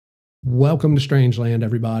Welcome to Strangeland,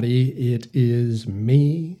 everybody. It is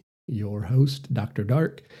me, your host, Dr.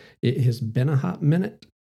 Dark. It has been a hot minute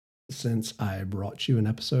since I brought you an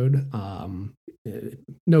episode.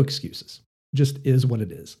 No excuses, just is what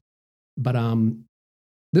it is. But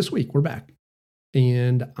this week we're back,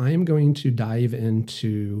 and I am going to dive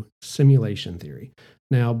into simulation theory.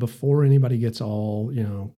 Now, before anybody gets all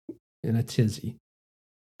in a tizzy,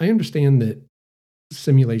 I understand that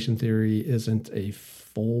simulation theory isn't a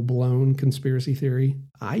full blown conspiracy theory.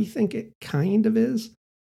 I think it kind of is,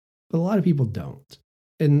 but a lot of people don't.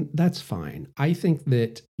 And that's fine. I think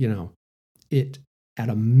that, it at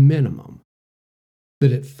a minimum,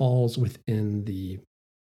 that it falls within the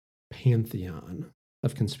pantheon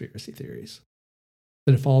of conspiracy theories,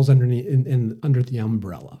 that it falls underneath under the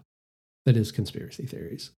umbrella that is conspiracy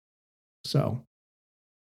theories. So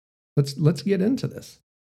let's get into this.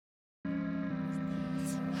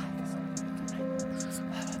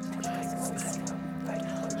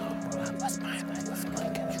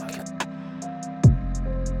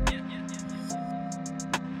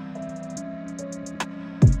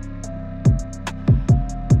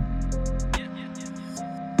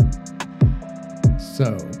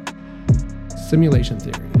 So, simulation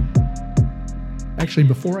theory. Actually,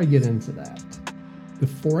 before I get into that,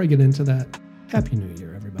 Happy New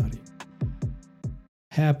Year, everybody.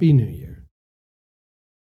 Happy New Year.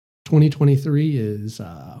 2023 is,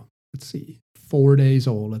 4 days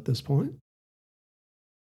old at this point.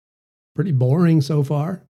 Pretty boring so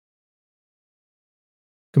far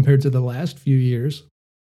compared to the last few years.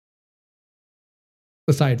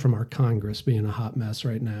 Aside from our Congress being a hot mess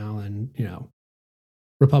right now and,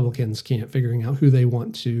 Republicans can't figuring out who they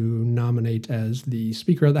want to nominate as the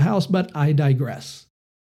Speaker of the House, but I digress.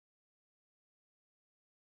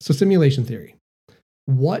 So simulation theory.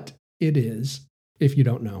 What it is, if you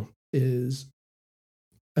don't know, is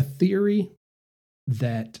a theory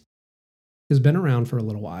that has been around for a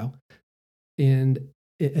little while, and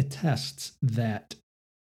it attests that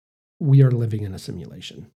we are living in a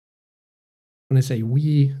simulation. When I say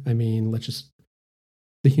we, I mean,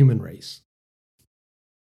 the human race.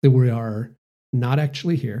 That we are not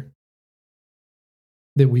actually here,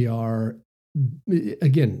 that we are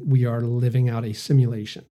living out a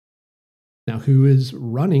simulation. Now, who is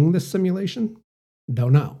running this simulation?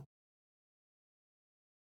 Don't know.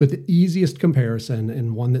 But the easiest comparison,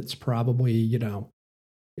 and one that's probably,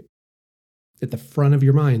 at the front of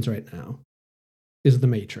your minds right now, is the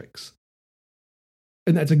Matrix.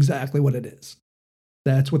 And that's exactly what it is.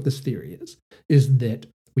 That's what this theory is that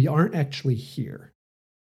we aren't actually here.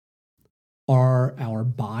 Are our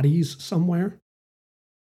bodies somewhere?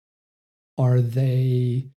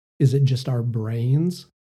 Is it just our brains?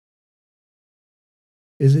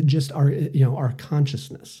 Is it just our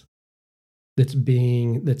consciousness that's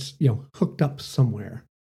hooked up somewhere?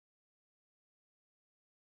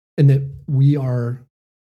 And that we are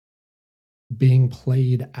being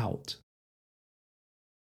played out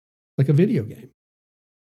like a video game.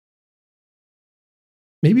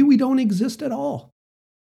 Maybe we don't exist at all.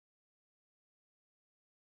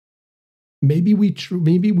 Maybe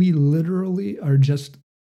we literally are just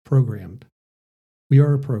programmed. We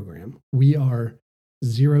are a program. We are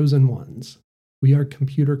zeros and ones. We are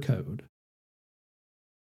computer code.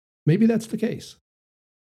 Maybe that's the case.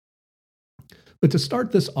 But to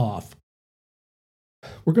start this off,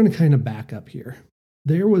 we're going to kind of back up here.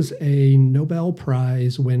 There was a Nobel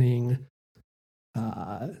Prize winning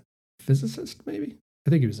physicist, maybe? I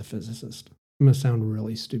think he was a physicist. I'm going to sound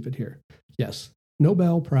really stupid here. Yes.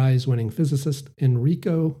 Nobel Prize winning physicist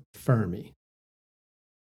Enrico Fermi.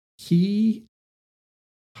 He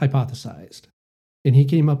hypothesized, and he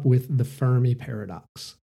came up with the Fermi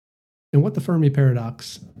paradox. And what the Fermi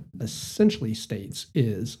paradox essentially states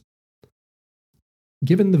is,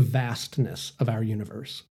 given the vastness of our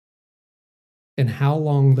universe and how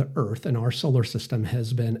long the Earth and our solar system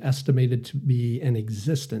has been estimated to be in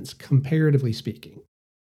existence, comparatively speaking,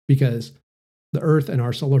 because the Earth and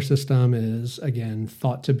our solar system is, again,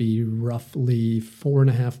 thought to be roughly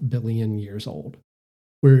 4.5 billion years old,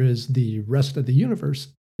 whereas the rest of the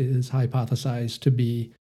universe is hypothesized to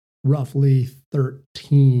be roughly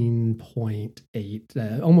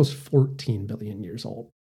 13.8, almost 14 billion years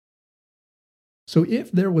old. So if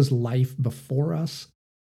there was life before us,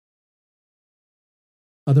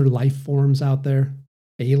 other life forms out there,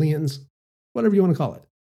 aliens, whatever you want to call it,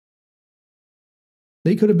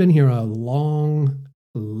 they could have been here a long,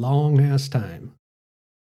 long ass time.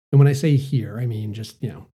 And when I say here, I mean just,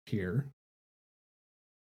 here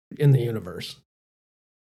in the universe,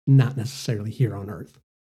 not necessarily here on Earth.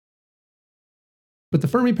 But the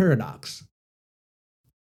Fermi paradox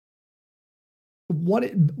what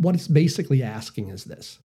it's basically asking is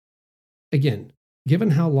this. Again,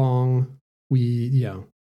 given how long we've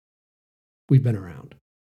been around,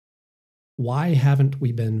 why haven't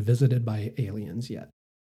we been visited by aliens yet?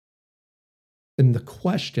 And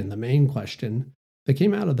the main question that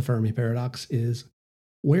came out of the Fermi paradox is,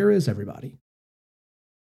 where is everybody?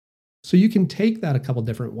 So you can take that a couple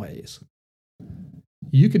different ways.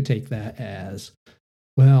 You could take that as,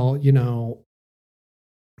 well,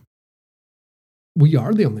 we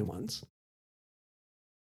are the only ones.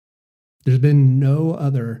 There's been no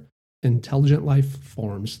other intelligent life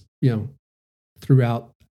forms,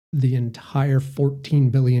 throughout the entire 14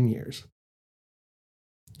 billion years.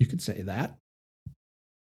 You could say that.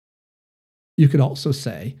 You could also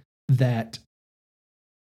say that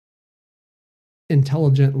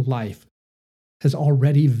intelligent life has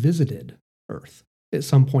already visited Earth at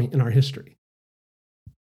some point in our history.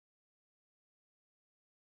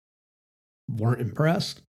 Weren't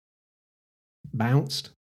impressed, bounced,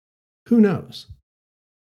 who knows?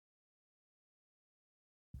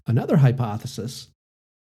 Another hypothesis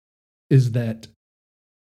is that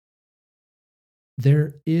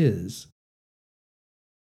there is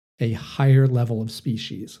a higher level of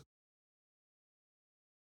species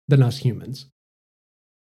than us humans.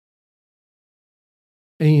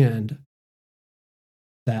 And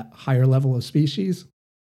that higher level of species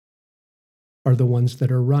are the ones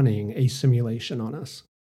that are running a simulation on us.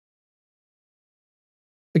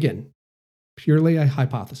 Again, purely a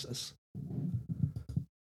hypothesis.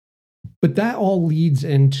 But that all leads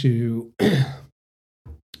into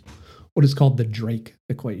what is called the Drake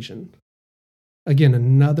equation. Again,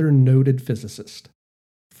 another noted physicist,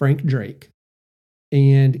 Frank Drake.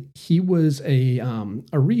 And he was a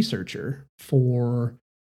researcher for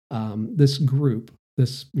this group,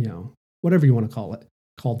 this, whatever you want to call it,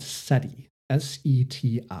 called SETI,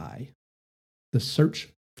 SETI, the Search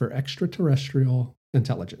for Extraterrestrial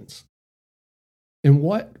Intelligence. And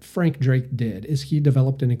what Frank Drake did is he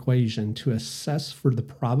developed an equation to assess for the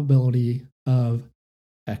probability of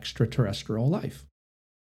extraterrestrial life.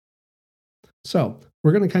 So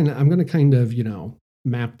I'm going to kind of,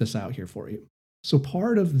 map this out here for you. So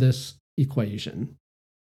part of this equation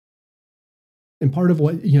and part of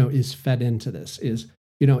what, is fed into this is,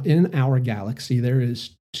 in our galaxy, there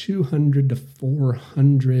is 200 to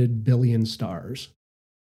 400 billion stars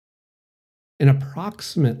and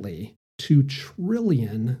approximately 2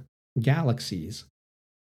 trillion galaxies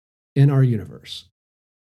in our universe.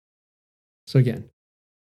 So again,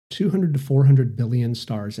 200 to 400 billion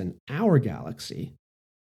stars in our galaxy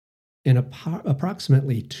and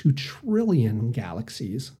approximately 2 trillion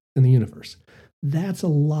galaxies in the universe. That's a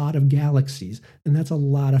lot of galaxies, and that's a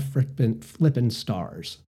lot of flippin'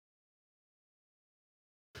 stars.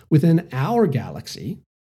 Within our galaxy,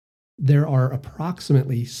 there are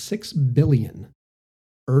approximately 6 billion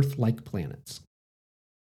Earth-like planets.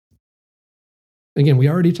 Again, we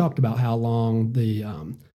already talked about how long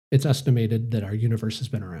it's estimated that our universe has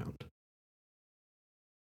been around.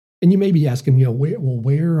 And you may be asking,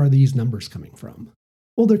 where are these numbers coming from?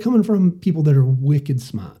 Well, they're coming from people that are wicked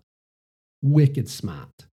smart. Wicked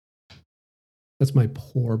smart. That's my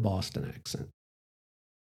poor Boston accent.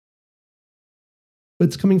 But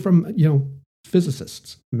it's coming from,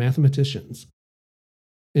 physicists, mathematicians.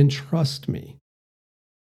 And trust me,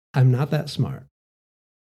 I'm not that smart.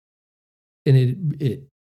 And it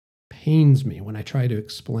pains me when I try to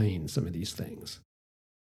explain some of these things.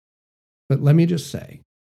 But let me just say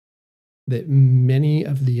that many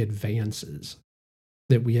of the advances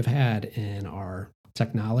that we have had in our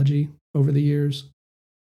technology over the years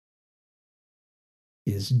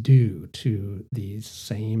is due to these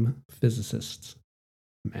same physicists,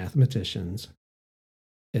 mathematicians,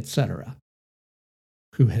 etc.,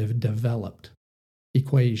 who have developed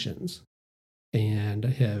equations and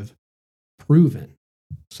have proven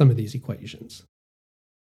some of these equations.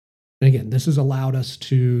 And again, this has allowed us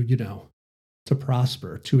to, to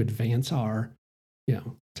prosper, to advance our,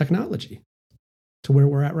 technology to where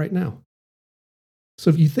we're at right now. So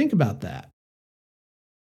if you think about that,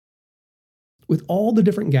 with all the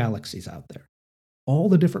different galaxies out there, all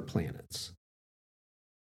the different planets,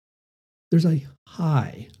 there's a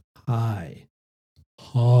high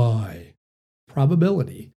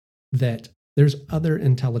probability that there's other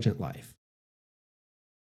intelligent life.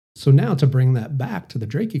 So now to bring that back to the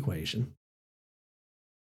Drake equation,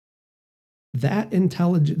 that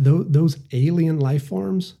those alien life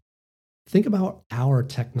forms, think about our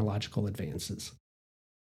technological advances.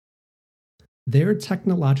 Their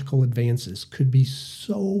technological advances could be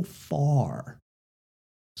so far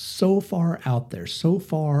out there, so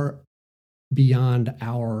far beyond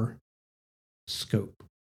our scope,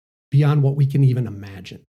 beyond what we can even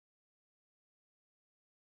imagine.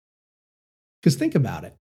 Because think about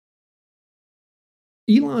it.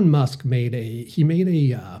 Elon Musk made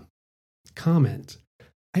a comment.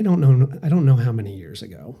 I don't know how many years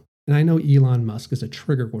ago. And I know Elon Musk is a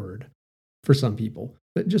trigger word for some people,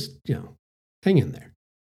 but just, hang in there.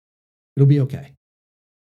 It'll be okay.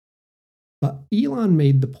 But Elon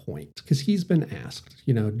made the point, because he's been asked,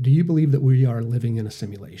 do you believe that we are living in a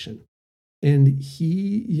simulation? And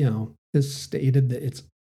he, has stated that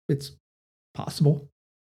it's possible.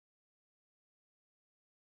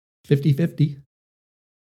 50-50.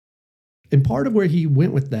 And part of where he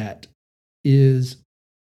went with that is,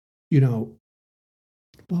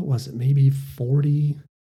 what was it? Maybe 40,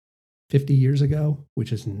 50 years ago,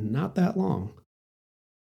 which is not that long.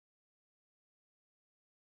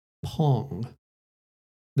 Pong,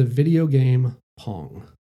 the video game Pong,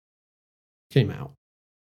 came out.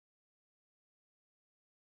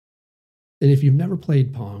 And if you've never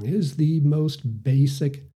played Pong, it is the most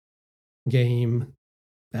basic game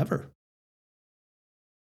ever.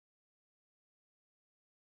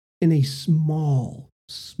 In a small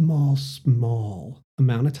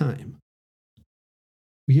amount of time,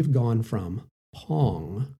 we have gone from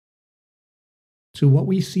Pong to what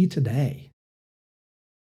we see today,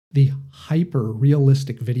 the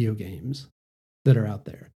hyper-realistic video games that are out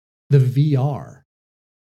there, the VR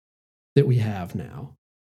that we have now,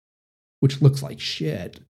 which looks like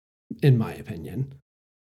shit, in my opinion.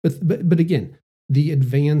 But again, the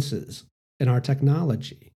advances in our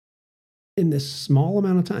technology in this small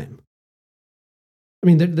amount of time. I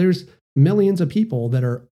mean, there's millions of people that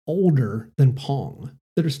are older than Pong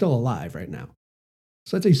that are still alive right now.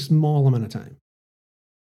 So that's a small amount of time.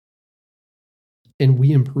 And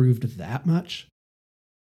we improved that much.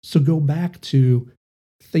 So go back to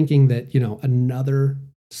thinking that, another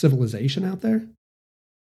civilization out there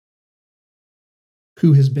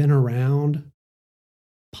who has been around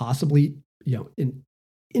possibly,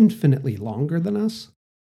 infinitely longer than us,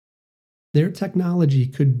 their technology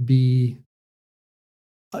could be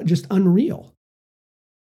just unreal.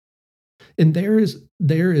 And there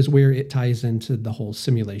is where it ties into the whole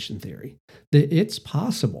simulation theory. That it's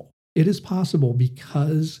possible. It is possible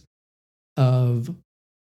because of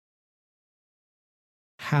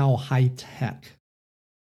how high tech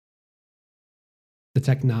the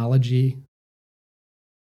technology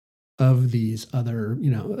of these other,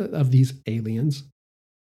 of these aliens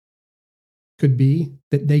could be,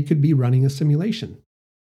 that they could be running a simulation.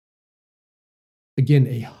 Again,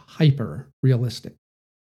 a hyper realistic,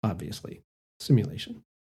 obviously, simulation.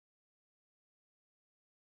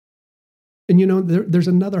 And, there's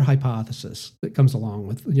another hypothesis that comes along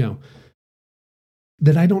with,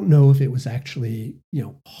 that I don't know if it was actually,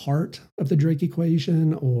 part of the Drake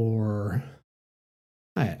equation, or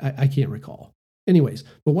I can't recall. Anyways,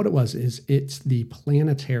 but what it was is it's the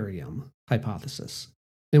planetarium hypothesis.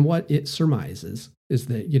 And what it surmises is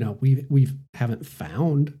that, we haven't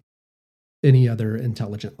found any other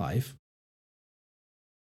intelligent life.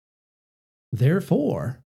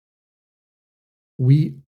 Therefore,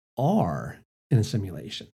 we are in a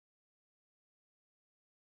simulation.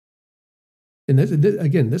 And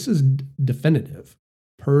this is definitive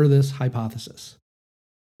per this hypothesis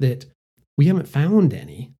that we haven't found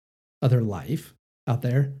any other life out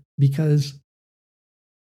there because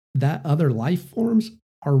that other life forms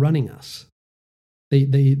are running us.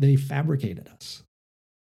 They fabricated us.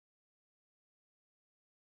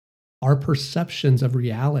 Our perceptions of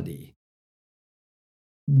reality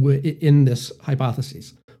in this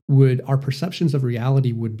hypothesis our perceptions of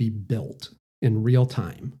reality would be built in real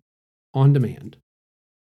time, on demand,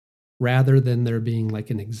 rather than there being like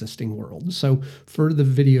an existing world. So for the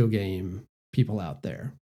video game people out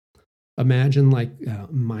there, imagine like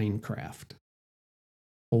Minecraft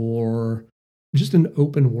or just an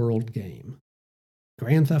open world game,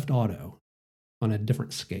 Grand Theft Auto on a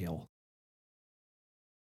different scale.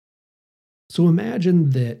 So imagine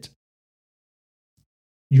that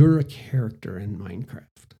you're a character in Minecraft.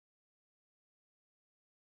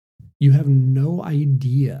 You have no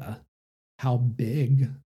idea how big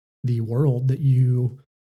the world that you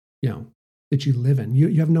live in.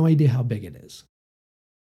 You have no idea how big it is.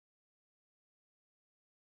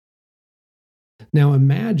 Now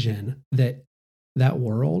imagine that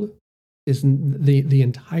world is the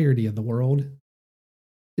entirety of the world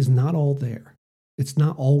is not all there. It's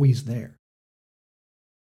not always there.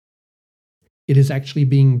 It is actually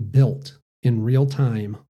being built in real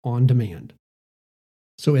time on demand.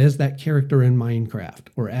 So as that character in Minecraft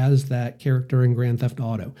or as that character in Grand Theft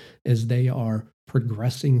Auto, as they are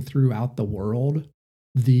progressing throughout the world,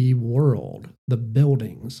 the world, the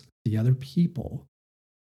buildings, the other people,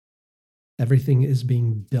 everything is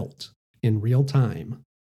being built in real time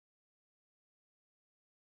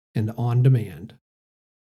and on demand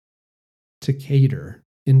to cater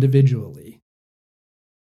individually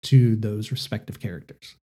to those respective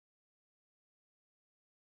characters.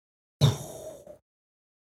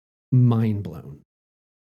 Mind blown.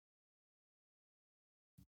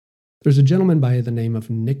 There's a gentleman by the name of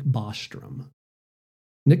Nick Bostrom.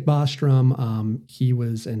 Nick Bostrom, he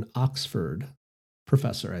was an Oxford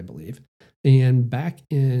professor, I believe. And back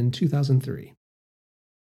in 2003,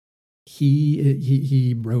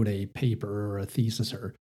 he wrote a paper or a thesis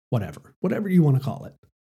or whatever you want to call it.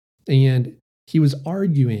 And he was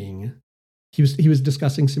arguing, he was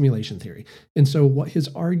discussing simulation theory. And so what his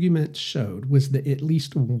argument showed was that at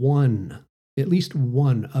least one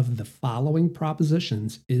of the following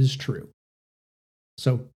propositions is true.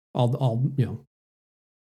 So we'll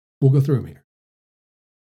go through them here.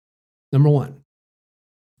 Number one,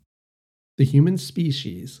 the human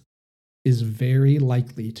species is very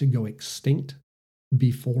likely to go extinct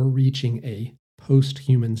before reaching a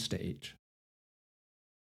post-human stage.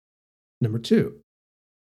 Number two,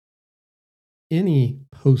 any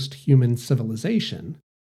post-human civilization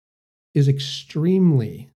is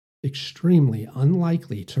extremely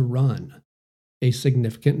unlikely to run a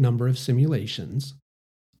significant number of simulations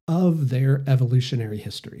of their evolutionary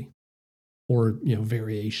history or,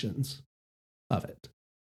 variations of it.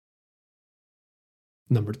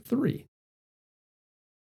 Number three,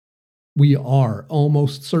 we are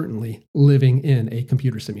almost certainly living in a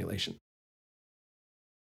computer simulation.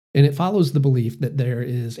 And it follows the belief that there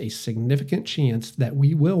is a significant chance that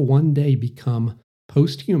we will one day become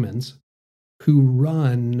post-humans who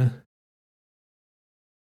run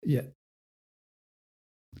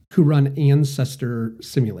ancestor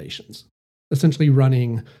simulations, essentially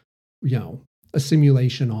running, a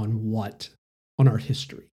simulation on our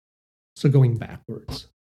history. So going backwards.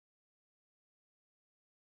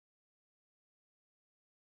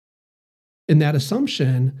 In that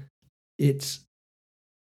assumption,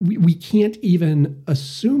 we can't even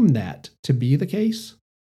assume that to be the case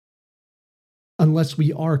unless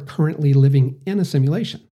we are currently living in a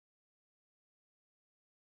simulation.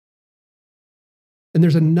 And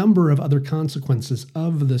there's a number of other consequences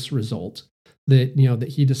of this result that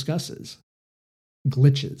he discusses.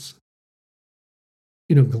 Glitches.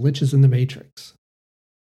 Glitches in the matrix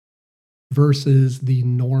versus the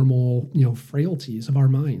normal, frailties of our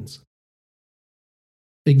minds.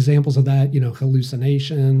 Examples of that,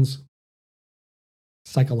 hallucinations,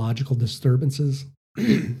 psychological disturbances,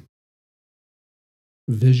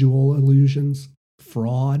 visual illusions,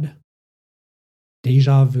 fraud,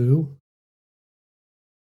 deja vu.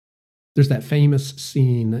 There's that famous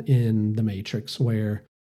scene in The Matrix where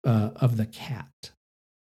of the cat,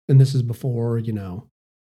 and this is before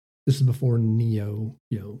Neo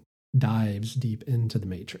dives deep into the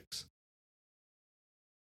Matrix.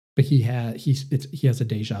 But he has a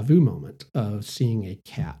deja vu moment of seeing a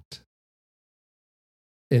cat,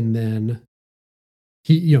 and then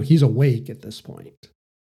he's awake at this point. At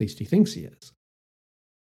least he thinks he is.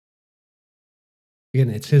 Again,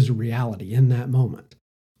 it's his reality in that moment.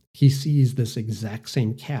 He sees this exact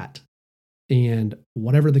same cat, and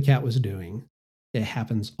whatever the cat was doing, it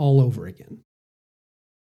happens all over again.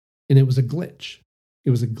 And it was a glitch. It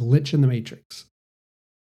was a glitch in the Matrix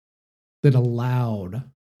that allowed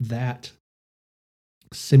that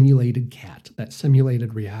simulated cat, that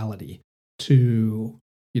simulated reality to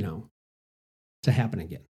happen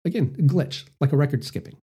again. Again, a glitch, like a record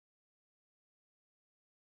skipping.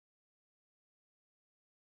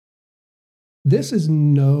 This is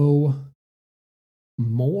no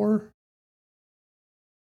more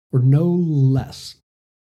or no less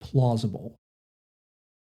plausible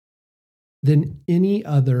than any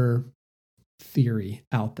other theory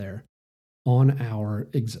out there on our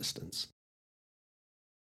existence.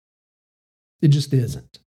 It just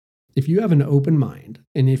isn't. If you have an open mind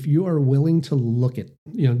and if you are willing to look at,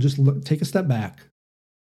 take a step back,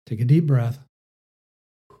 take a deep breath,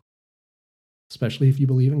 especially if you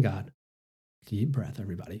believe in God. Deep breath,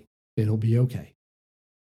 everybody. It'll be okay.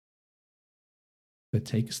 But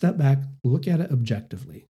take a step back, look at it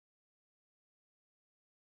objectively.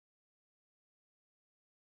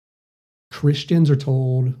 Christians are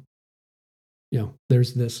told,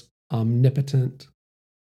 there's this omnipotent,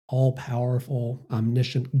 all-powerful,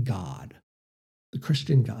 omniscient God, the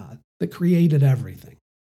Christian God that created everything.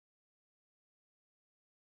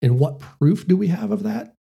 And what proof do we have of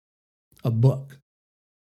that? A book.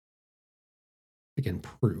 Again,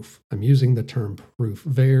 proof. I'm using the term proof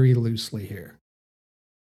very loosely here.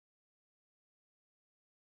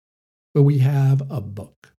 But we have a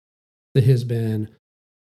book that has been,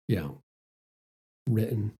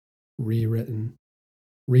 written, rewritten,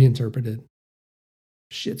 reinterpreted.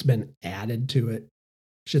 Shit's been added to it.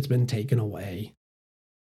 Shit's been taken away.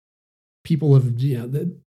 People have,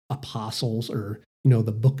 the apostles or,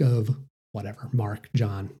 the book of whatever, Mark,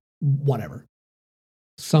 John, whatever.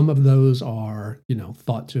 Some of those are,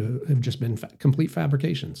 thought to have just been complete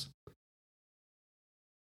fabrications.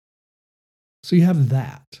 So you have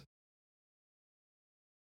that.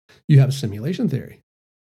 You have simulation theory.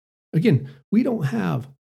 Again, we don't have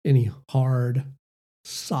any hard,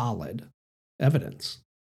 solid evidence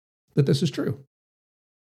that this is true.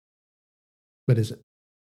 But is it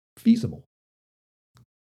feasible?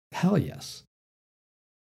 Hell yes.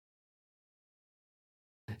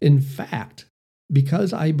 In fact,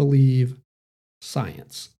 because I believe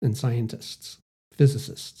science and scientists,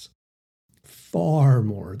 physicists, far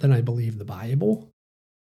more than I believe the Bible,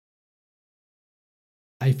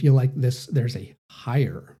 I feel like there's a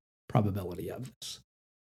higher probability of this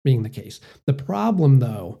being the case. The problem,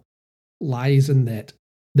 though, lies in that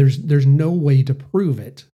there's no way to prove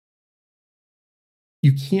it.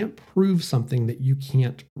 You can't prove something that you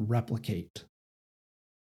can't replicate.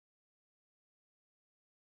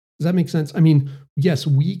 Does that make sense? I mean, yes,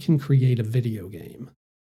 we can create a video game,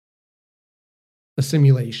 a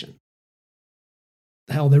simulation.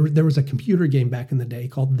 Hell, there was a computer game back in the day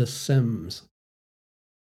called The Sims.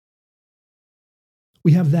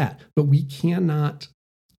 We have that, but we cannot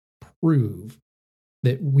prove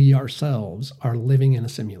that we ourselves are living in a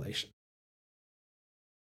simulation.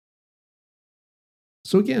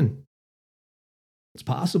 So again, it's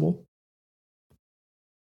possible.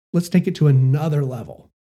 Let's take it to another level.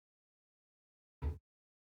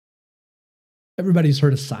 Everybody's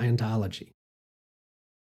heard of Scientology.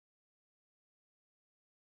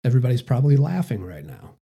 Everybody's probably laughing right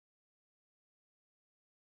now.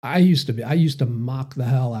 I used to mock the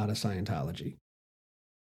hell out of Scientology.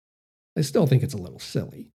 I still think it's a little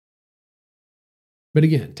silly. But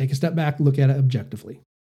again, take a step back, look at it objectively.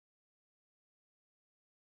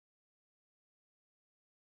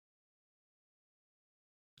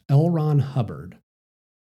 L. Ron Hubbard,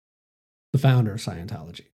 the founder of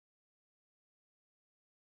Scientology,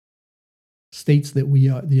 states that we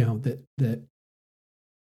are, that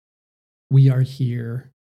we are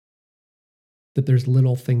here, that there's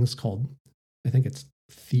little things called, I think it's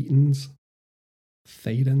thetans,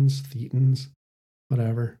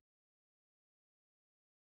 whatever.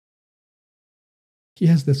 He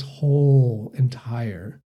has this whole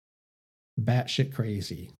entire batshit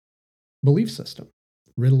crazy belief system,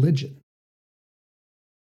 religion.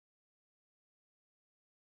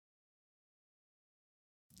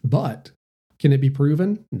 But can it be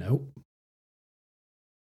proven? No.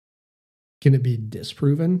 Can it be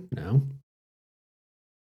disproven? No.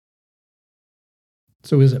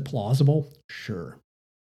 So is it plausible? Sure.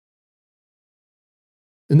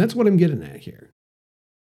 And that's what I'm getting at here,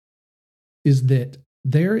 is that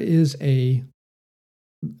there is a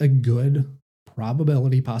good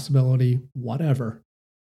probability, possibility, whatever,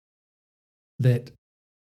 that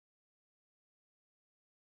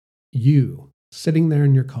you sitting there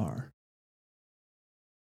in your car,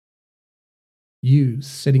 you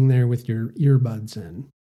sitting there with your earbuds in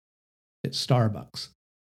at Starbucks,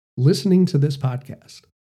 listening to this podcast,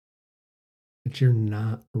 that you're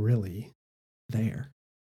not really there,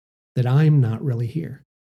 that I'm not really here.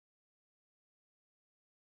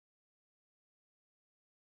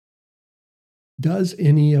 Does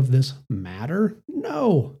any of this matter?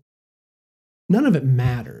 No. None of it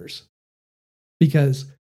matters,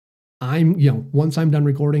 because once I'm done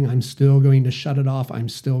recording, I'm still going to shut it off. I'm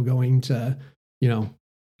still going to,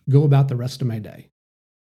 go about the rest of my day.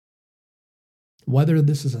 Whether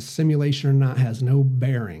this is a simulation or not has no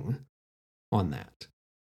bearing on that.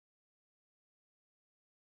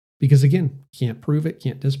 Because again, can't prove it,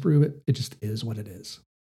 can't disprove it. It just is what it is.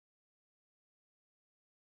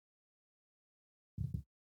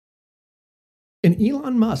 And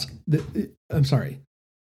Elon Musk,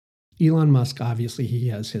 Elon Musk, obviously he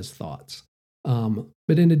has his thoughts.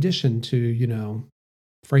 But in addition to,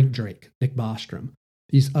 Frank Drake, Nick Bostrom,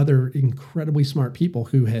 these other incredibly smart people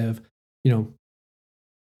who have,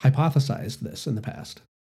 hypothesized this in the past.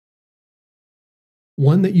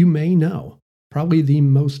 One that you may know, probably the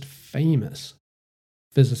most famous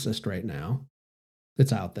physicist right now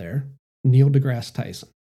that's out there, Neil deGrasse Tyson.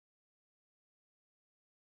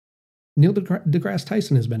 Neil deGrasse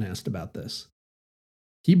Tyson has been asked about this.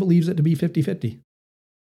 He believes it to be 50-50.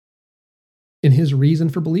 And his reason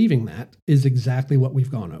for believing that is exactly what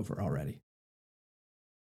we've gone over already.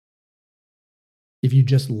 If you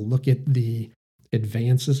just look at the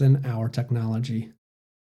advances in our technology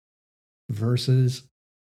versus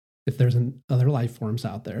if there's other life forms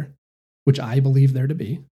out there, which I believe there to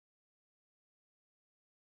be,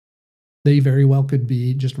 they very well could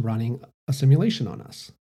be just running a simulation on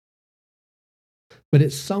us. But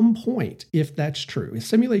at some point, if that's true, if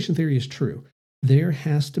simulation theory is true, there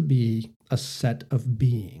has to be a set of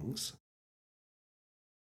beings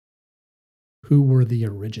who were the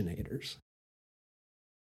originators.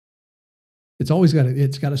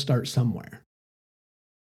 It's got to start somewhere.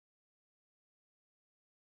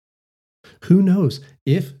 Who knows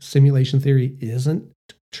if simulation theory isn't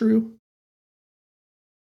true?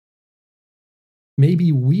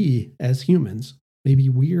 Maybe we as humans, maybe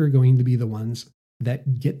we are going to be the ones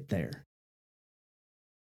that get there.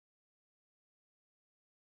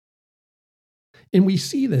 And we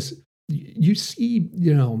see this, you see,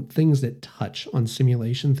 things that touch on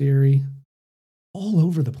simulation theory all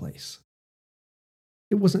over the place.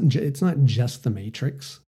 It's not just the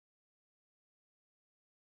Matrix.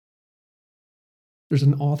 There's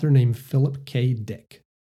an author named Philip K. Dick.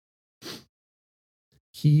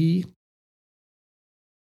 He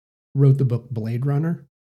wrote the book Blade Runner.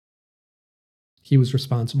 He was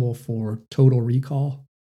responsible for Total Recall,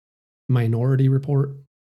 Minority Report.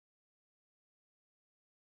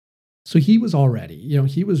 So he was already,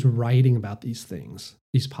 he was writing about these things,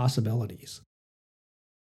 these possibilities,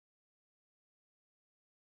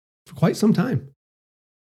 for quite some time.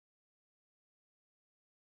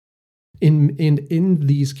 In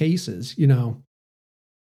these cases,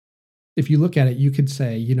 if you look at it, you could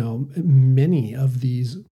say, many of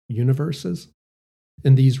these universes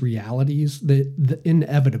and these realities, that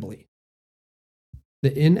inevitably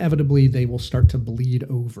they will start to bleed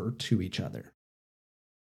over to each other.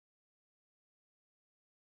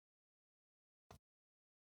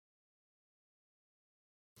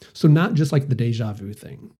 So not just like the deja vu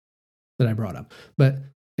thing that I brought up, but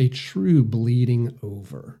a true bleeding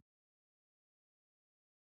over.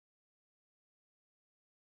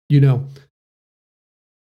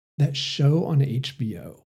 That show on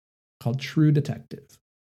HBO called True Detective.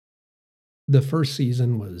 The first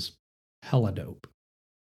season was hella dope.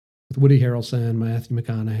 With Woody Harrelson, Matthew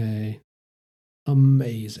McConaughey.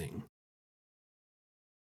 Amazing.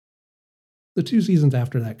 The 2 seasons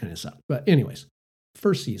after that kind of sucked. But anyways,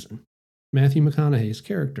 first season, Matthew McConaughey's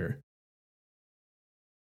character,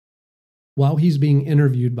 while he's being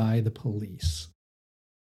interviewed by the police,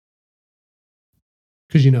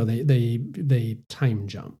 because they time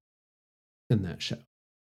jump in that show.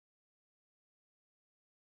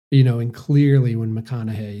 And clearly when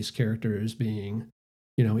McConaughey's character is being,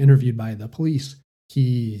 interviewed by the police,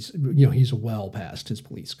 he's well past his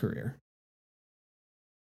police career.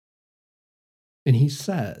 And he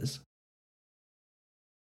says,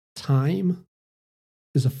 time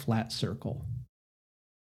is a flat circle.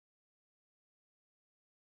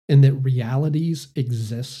 And that realities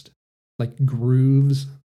exist like grooves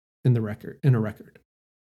in a record.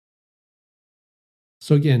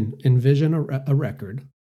 So again, envision a record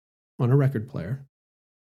on a record player.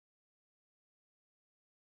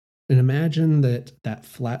 And imagine that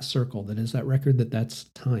flat circle that is that record, that's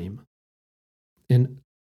time. And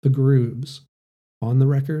the grooves on the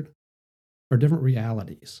record are different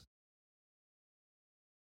realities.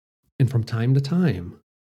 And from time to time,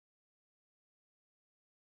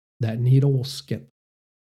 that needle will skip.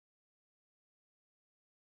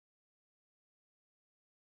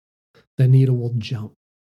 The needle will jump.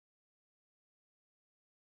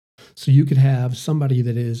 So you could have somebody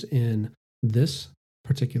that is in this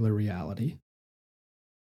particular reality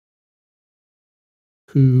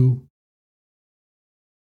who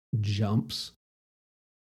jumps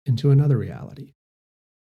into another reality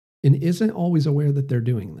and isn't always aware that they're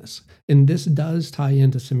doing this. And this does tie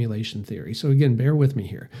into simulation theory. So again, bear with me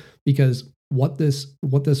here, because what this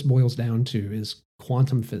boils down to is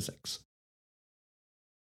quantum physics.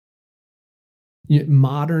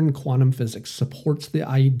 Modern quantum physics supports the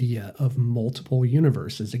idea of multiple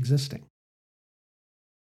universes existing.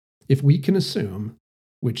 If we can assume,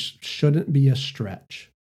 which shouldn't be a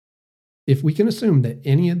stretch, if we can assume that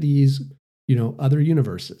any of these, other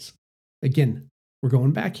universes, again, we're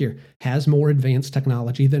going back here, has more advanced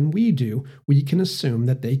technology than we do, we can assume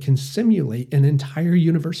that they can simulate an entire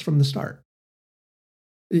universe from the start.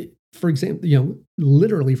 For example,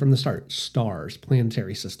 literally from the start, stars,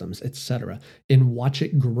 planetary systems, etc., and watch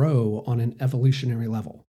it grow on an evolutionary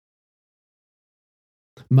level.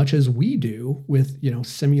 Much as we do with,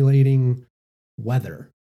 simulating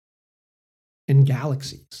weather and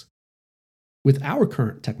galaxies with our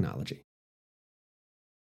current technology.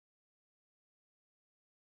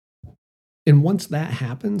 And once that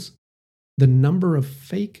happens, the number of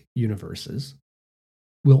fake universes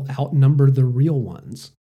will outnumber the real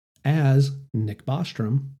ones, as Nick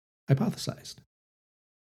Bostrom hypothesized.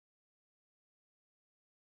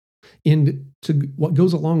 And to what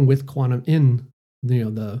goes along with quantum in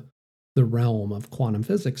the realm of quantum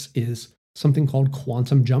physics is something called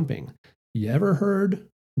quantum jumping.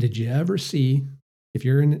 Did you ever see, if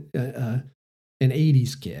you're an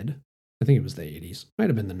 80s kid, I think it was the 80s, might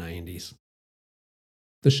have been the 90s,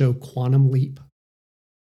 the show Quantum Leap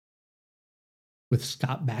with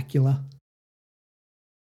Scott Bakula?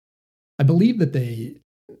 I believe that they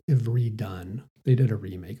did a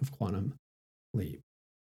remake of Quantum Leap.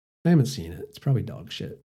 I haven't seen it. It's probably dog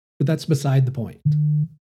shit, but that's beside the point.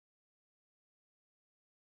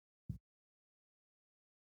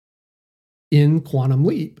 In Quantum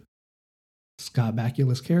Leap, Scott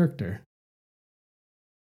Bakula's character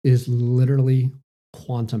is literally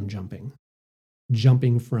quantum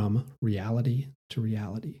jumping from reality to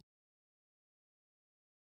reality,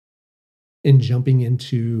 and jumping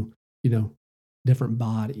into, different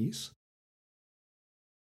bodies,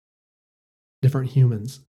 different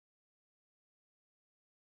humans.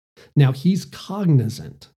 Now, he's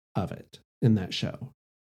cognizant of it in that show.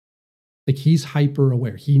 Like, he's hyper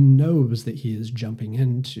aware. He knows that he is jumping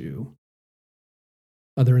into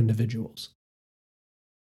other individuals.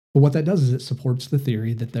 But what that does is it supports the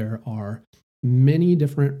theory that there are many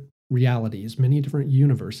different realities, many different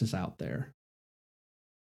universes out there.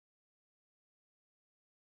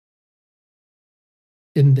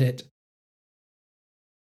 And that,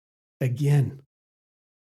 again,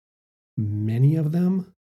 many of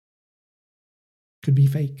them could be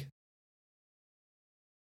fake.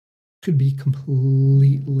 Could be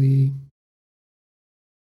completely,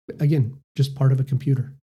 again, just part of a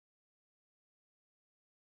computer.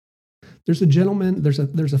 There's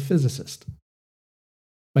a physicist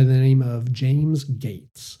by the name of James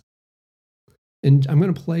Gates. And I'm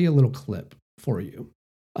going to play a little clip for you.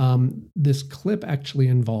 This clip actually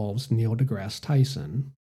involves Neil deGrasse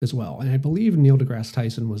Tyson as well. And I believe Neil deGrasse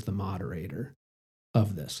Tyson was the moderator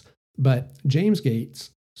of this. But James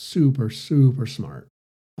Gates, super, super smart,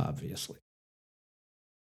 obviously.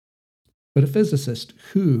 But a physicist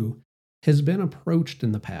who has been approached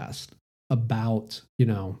in the past about,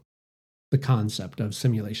 the concept of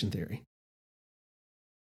simulation theory.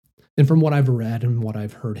 And from what I've read and what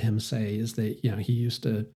I've heard him say is that, he used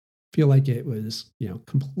to feel like it was,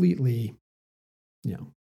 completely,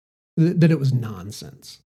 that it was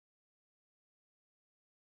nonsense.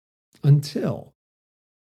 Until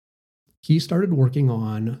he started working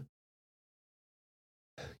on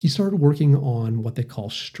what they call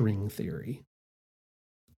string theory.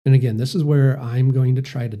 And again, this is where I'm going to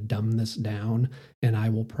try to dumb this down, and I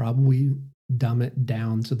will probably dumb it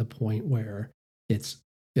down to the point where it's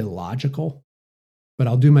illogical, but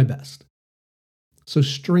I'll do my best. So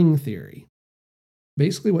string theory,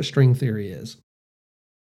 basically what string theory is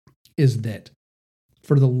that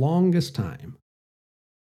for the longest time,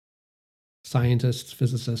 scientists,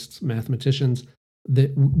 physicists, mathematicians,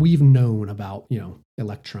 that we've known about,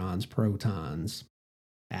 electrons, protons,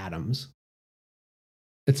 atoms,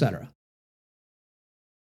 etc.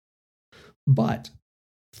 But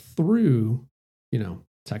through,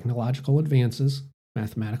 technological advances,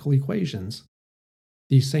 mathematical equations,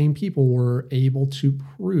 these same people were able to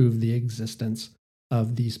prove the existence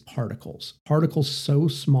of these particles so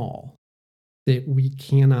small that we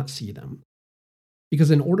cannot see them.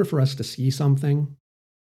 Because in order for us to see something,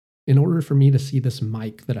 in order for me to see this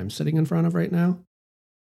mic that I'm sitting in front of right now,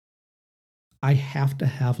 I have to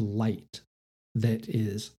have light that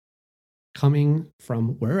is coming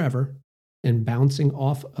from wherever and bouncing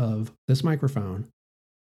off of this microphone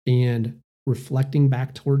and reflecting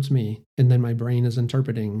back towards me. And then my brain is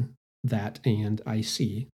interpreting that and I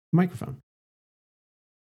see the microphone.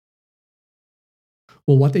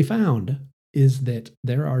 Well, what they found is that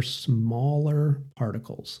there are smaller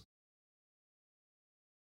particles.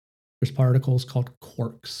 There's particles called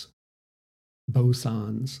quarks,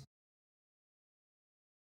 bosons.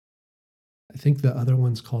 I think the other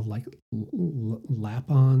one's called like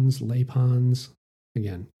lepons.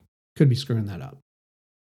 Again, could be screwing that up.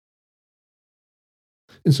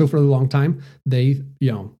 And so for a long time, they,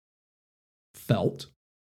 felt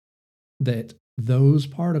that those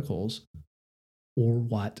particles were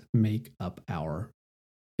what make up our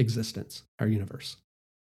existence, our universe.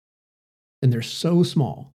 And they're so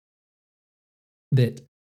small that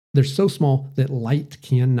light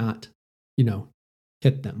cannot,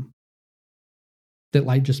 hit them. That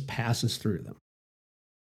light just passes through them.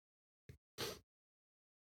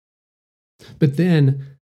 But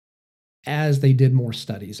then as they did more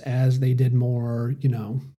studies, as they did more,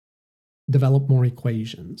 develop more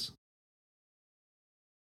equations.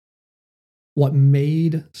 What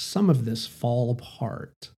made some of this fall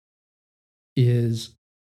apart is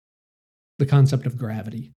the concept of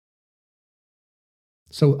gravity.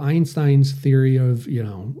 So Einstein's theory of,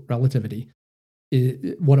 relativity,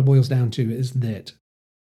 what it boils down to is that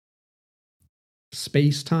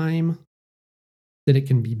space-time, that it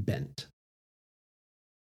can be bent,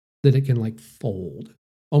 that it can like fold,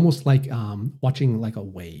 almost like watching like a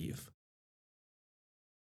wave,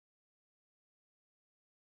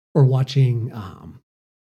 or watching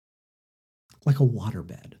like a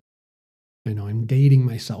waterbed. I know I'm dating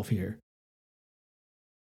myself here.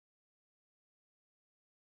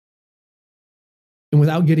 And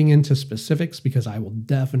without getting into specifics, because I will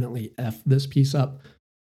definitely F this piece up,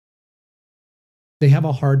 they have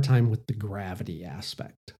a hard time with the gravity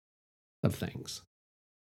aspect of things.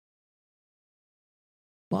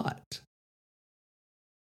 But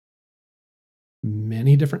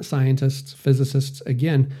many different scientists, physicists,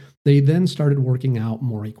 again, they then started working out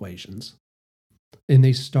more equations. And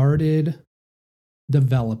they started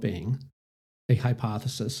developing a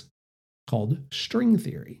hypothesis called string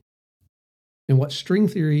theory. And what string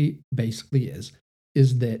theory basically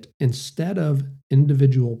is that instead of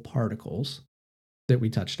individual particles that we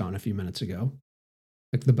touched on a few minutes ago,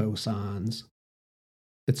 like the bosons,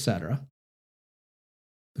 etc.,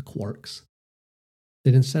 the quarks,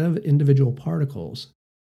 that instead of individual particles,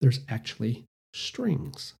 there's actually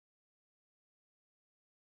strings.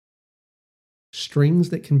 Strings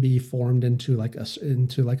that can be formed into like a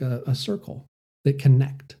circle that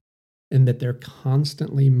connect, and that they're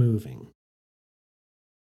constantly moving.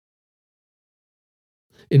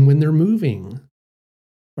 And when they're moving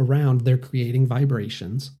around, they're creating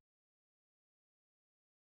vibrations.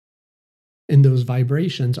 And those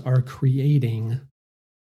vibrations are creating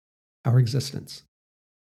our existence.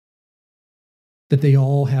 That they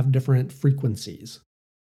all have different frequencies.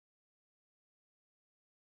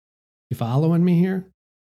 You following me here?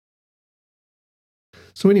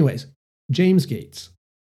 So anyways, James Gates,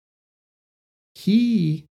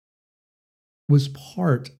 he was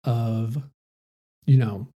part of,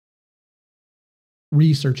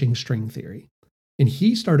 researching string theory. And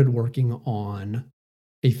he started working on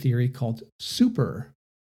a theory called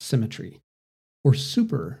supersymmetry or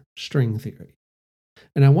super string theory.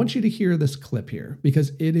 And I want you to hear this clip here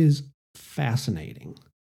because it is fascinating.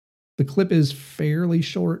 The clip is fairly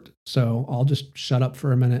short, so I'll just shut up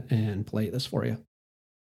for a minute and play this for you.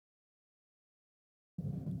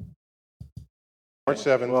 March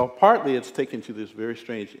 7th. Well, partly it's taken to these very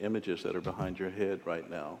strange images that are behind your head right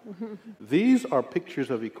now. These are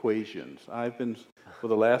pictures of equations. I've been, for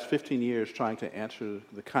the last 15 years, trying to answer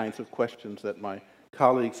the kinds of questions that my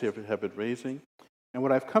colleagues have been raising. And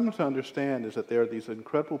what I've come to understand is that there are these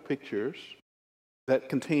incredible pictures that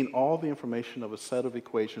contain all the information of a set of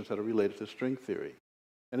equations that are related to string theory.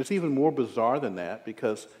 And it's even more bizarre than that,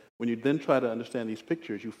 because when you then try to understand these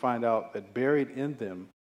pictures, you find out that buried in them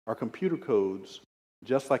are computer codes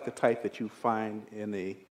just like the type that you find in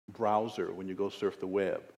a browser when you go surf the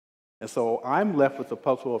web. And so I'm left with the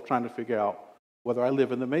puzzle of trying to figure out whether I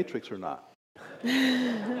live in the Matrix or not.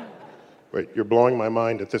 Wait, you're blowing my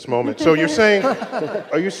mind at this moment. So you're saying,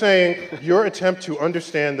 are you saying your attempt to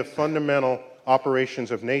understand the fundamental operations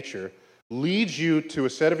of nature leads you to a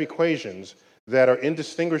set of equations that are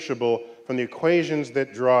indistinguishable from the equations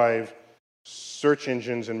that drive search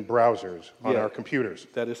engines and browsers on our computers?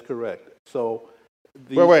 That is correct. So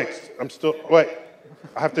wait,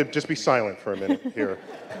 I have to just be silent for a minute here.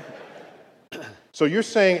 So you're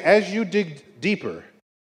saying as you dig deeper,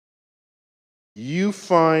 you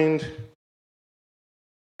find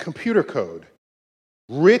computer code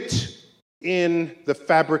writ in the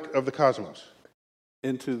fabric of the cosmos?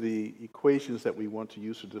 Into the equations that we want to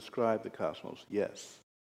use to describe the cosmos, yes.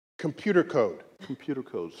 Computer code. Computer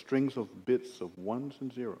code, strings of bits of ones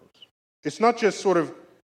and zeros. It's not just sort of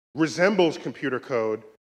resembles computer code.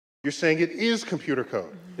 You're saying it is computer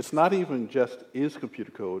code. It's not even just is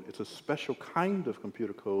computer code. It's a special kind of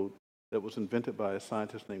computer code that was invented by a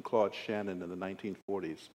scientist named Claude Shannon in the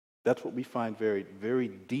 1940s. That's what we find very, very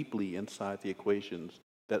deeply inside the equations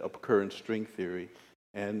that occur in string theory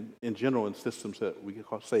and in general in systems that we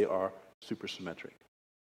could say are supersymmetric.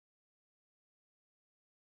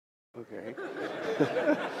 Okay.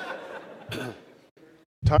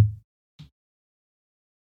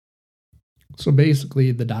 So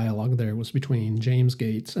basically the dialogue there was between James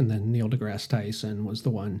Gates, and then Neil deGrasse Tyson was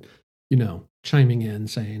the one, chiming in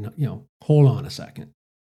saying, hold on a second.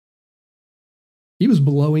 He was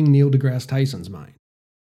blowing Neil deGrasse Tyson's mind.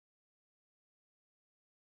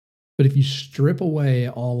 But if you strip away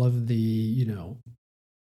all of the,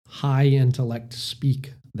 high intellect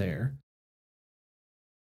speak there,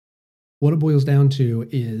 what it boils down to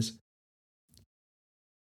is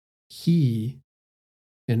he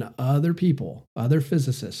and other people, other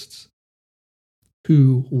physicists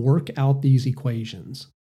who work out these equations,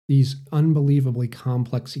 these unbelievably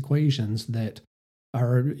complex equations that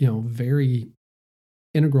are, very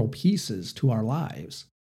integral pieces to our lives,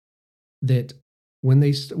 that when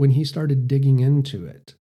he started digging into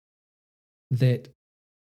it, that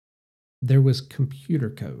there was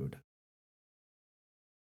computer code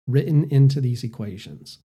written into these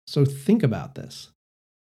equations. So think about this.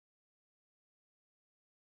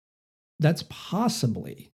 That's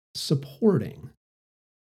possibly supporting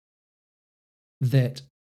that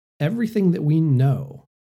everything that we know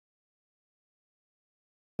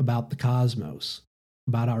about the cosmos,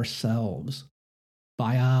 about ourselves,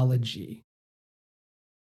 biology,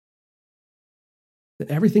 that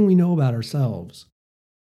everything we know about ourselves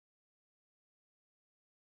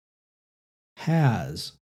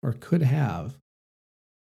has or could have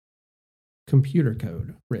computer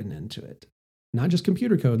code written into it. Not just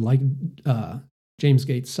computer code, like James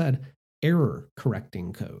Gates said, error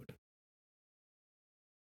correcting code.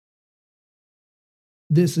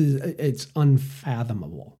 It's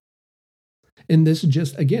unfathomable. And this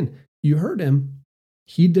just, again, you heard him.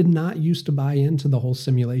 He did not used to buy into the whole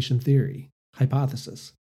simulation theory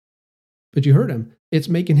hypothesis. But you heard him. It's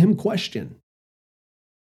making him question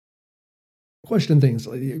things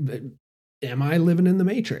like, am I living in the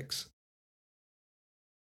Matrix?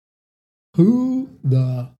 Who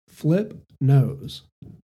the flip knows?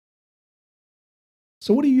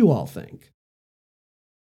 So what do you all think?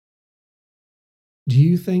 Do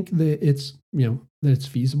you think that it's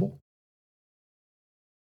feasible?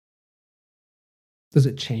 Does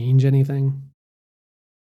it change anything?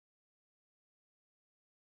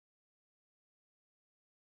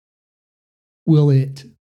 Will it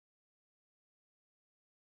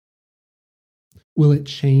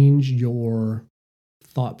change your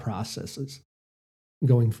thought processes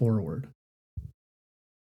going forward?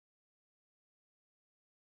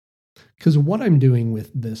 Because what I'm doing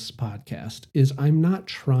with this podcast is I'm not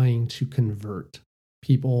trying to convert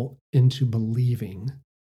people into believing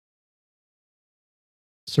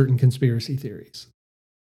certain conspiracy theories.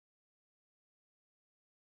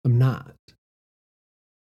 I'm not.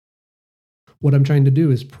 What I'm trying to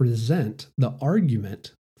do is present the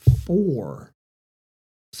argument for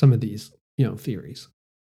some of these, theories.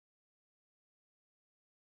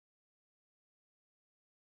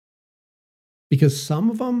 Because some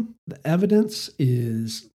of them, the evidence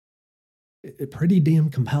is pretty damn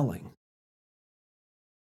compelling.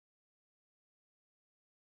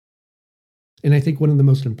 And I think one of the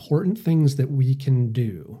most important things that we can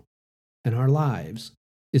do in our lives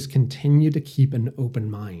is continue to keep an open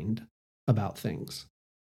mind about things.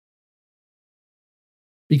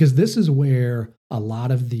 Because this is where a lot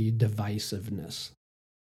of the divisiveness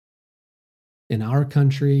in our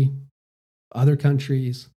country, other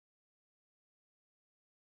countries,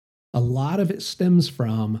 a lot of it stems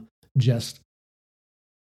from just,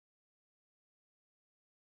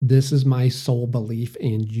 this is my sole belief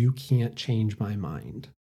and you can't change my mind.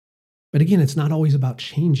 But again, it's not always about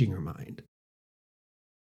changing your mind.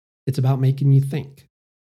 It's about making you think.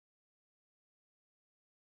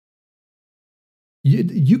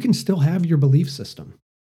 You can still have your belief system,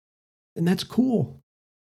 and that's cool.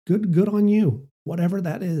 Good on you, whatever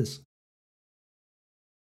that is.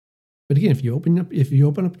 But again, if you open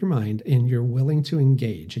up your mind and you're willing to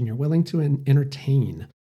engage and you're willing to entertain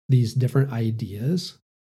these different ideas,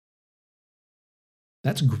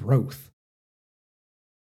 that's growth.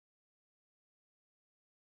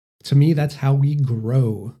 To me, that's how we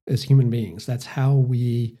grow as human beings. That's how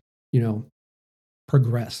we,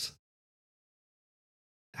 progress,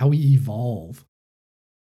 how we evolve.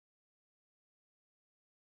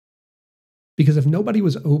 Because if nobody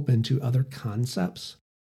was open to other concepts,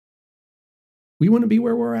 we wouldn't be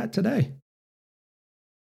where we're at today.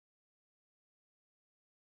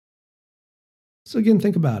 So again,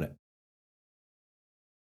 think about it.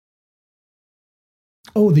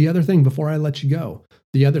 Oh, the other thing before I let you go,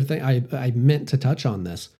 the other thing I meant to touch on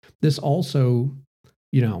this. This also,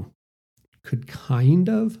 could kind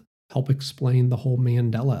of help explain the whole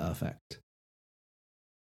Mandela effect.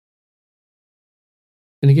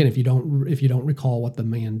 And again, if you don't recall what the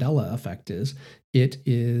Mandela effect is, it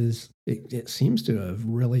seems to have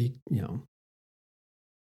really,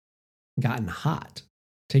 gotten hot,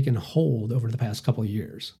 taken hold over the past couple of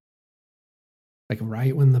years. Like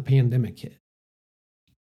right when the pandemic hit.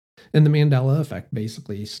 And the Mandela effect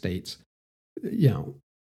basically states,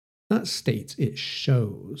 not states, it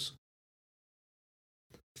shows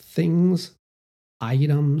things,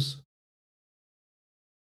 items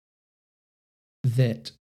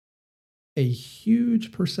that a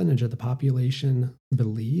huge percentage of the population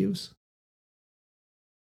believes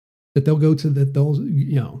that they'll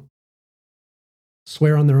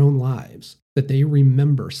swear on their own lives that they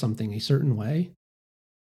remember something a certain way.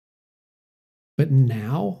 But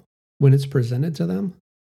now, when it's presented to them,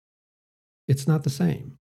 it's not the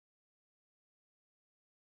same.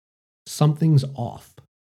 Something's off.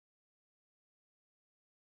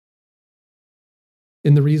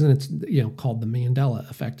 And the reason it's called the Mandela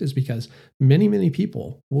effect is because many, many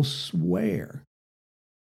people will swear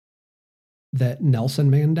that Nelson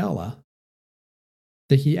Mandela,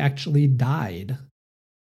 that he actually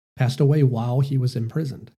passed away while he was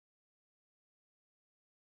imprisoned.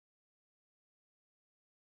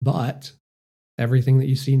 But everything that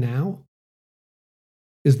you see now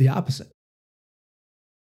is the opposite.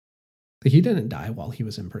 That he didn't die while he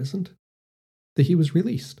was imprisoned, that he was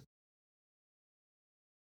released,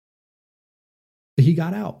 that he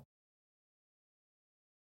got out.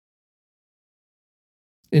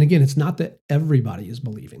 And again, it's not that everybody is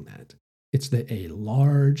believing that. It's that a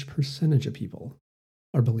large percentage of people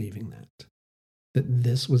are believing that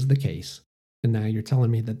this was the case. And now you're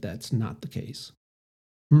telling me that that's not the case.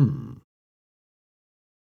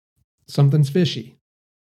 Something's fishy.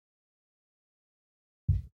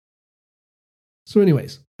 So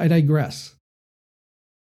anyways, I digress.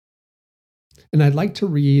 And I'd like to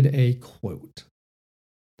read a quote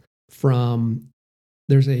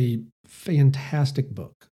there's a fantastic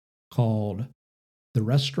book called The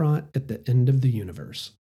Restaurant at the End of the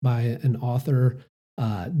Universe by an author,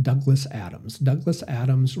 Douglas Adams. Douglas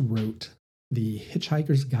Adams wrote The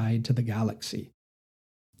Hitchhiker's Guide to the Galaxy.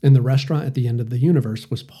 And The Restaurant at the End of the Universe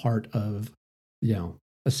was part of,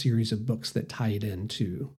 a series of books that tied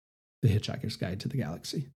into The Hitchhiker's Guide to the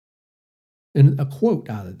Galaxy. And a quote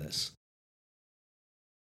out of this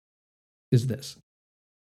is this: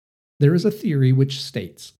 "There is a theory which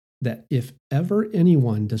states that if ever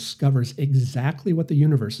anyone discovers exactly what the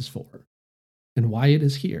universe is for and why it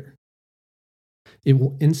is here, it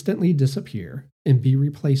will instantly disappear and be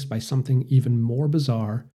replaced by something even more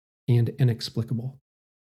bizarre and inexplicable.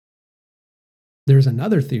 There's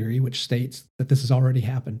another theory which states that this has already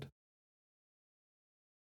happened."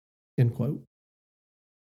 End quote.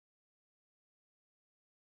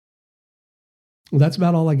 Well, that's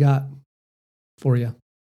about all I got for you.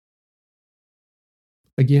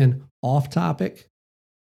 Again, off topic.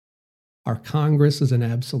 Our Congress is an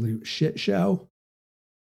absolute shit show.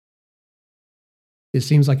 It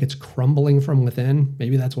seems like it's crumbling from within.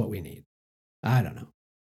 Maybe that's what we need. I don't know.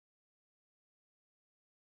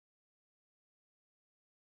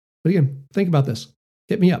 But again, think about this.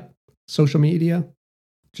 Hit me up. Social media,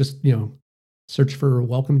 just, search for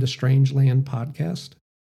Welcome to Strangeland Podcast.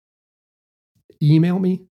 Email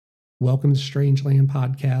me, welcome to Strangeland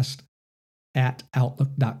Podcast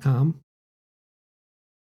 @outlook.com.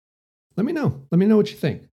 Let me know. Let me know what you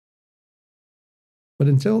think. But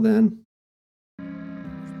until then,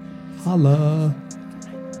 holla.